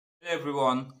Hello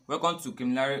everyone, welcome to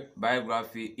Senth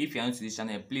Biography. If you're new to this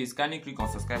channel, please kindly click on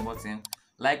subscribe button,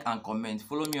 like and comment.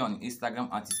 Follow me on Instagram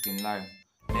at Senth.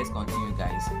 Let's continue,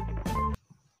 guys.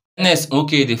 Ernest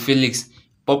Okede Felix,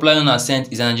 popularly known as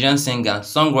Senth, is a Nigerian singer,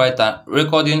 songwriter,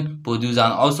 recording producer,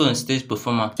 and also a stage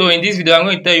performer. So in this video, I'm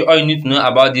going to tell you all you need to know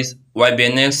about this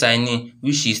ybnl signee,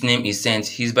 which his name is Senth,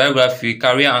 his biography,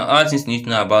 career, and other things you need to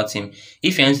know about him.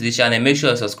 If you're into this channel, make sure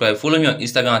you subscribe. Follow me on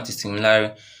Instagram at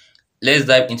Senth. Let's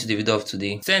dive into the video of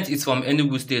today. Senth is from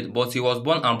Enugu State, but he was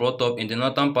born and brought up in the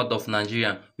northern part of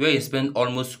Nigeria, where he spent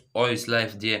almost all his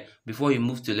life there before he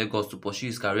moved to Lagos to pursue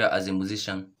his career as a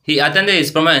musician. He attended his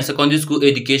primary and secondary school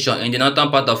education in the northern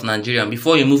part of Nigeria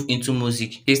before he moved into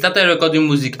music. He started recording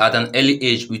music at an early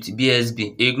age with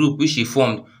BSB, a group which he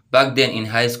formed back then in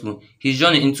high school. His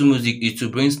journey into music is to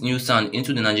bring new sound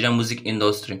into the Nigerian music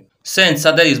industry. Senth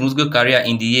started his musical career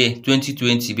in the year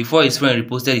 2020 before his friend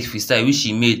reposted his freestyle which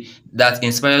he made that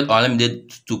inspired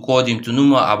olamide to call him to know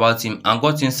more about him and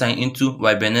got him signed into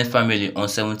ybnl family on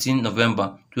 17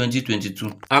 November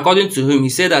 2022. According to him, he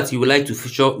said that he would like to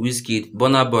feature Wizkid,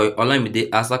 Burna Boy, Olamide,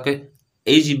 Asake,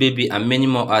 Baby, and many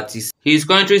more artists. He is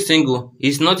currently single. He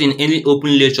is not in any open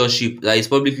relationship that is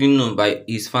publicly known by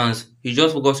his fans. He's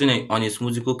just focusing on his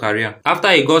musical career.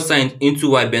 After he got signed into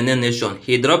ybnl Nation,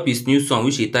 he dropped his new song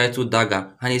which he titled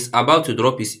Dagger and is about to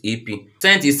drop his EP.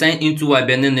 Senth is signed into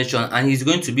ybnl Nation and he's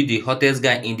going to be the hottest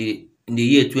guy in the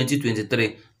year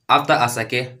 2023. After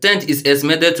Asake, Senth is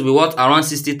estimated to be worth around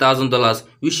 $60,000,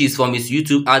 which is from his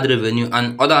YouTube ad revenue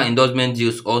and other endorsement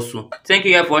deals also. Thank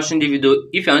you guys for watching the video.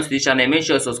 If you're new to this channel, make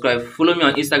sure to subscribe. Follow me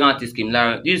on Instagram at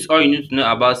Senth. This is all you need to know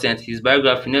about Senth, his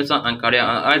biography, Nelson and career,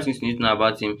 and other things you need to know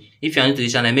about him. If you're new to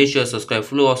this channel, make sure to subscribe.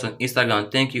 Follow us on Instagram.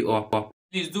 Thank you all.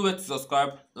 Please do it to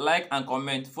subscribe, like and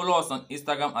comment. Follow us on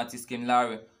Instagram at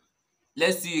Senth.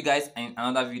 Let's see you guys in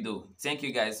another video. Thank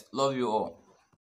you guys. Love you all.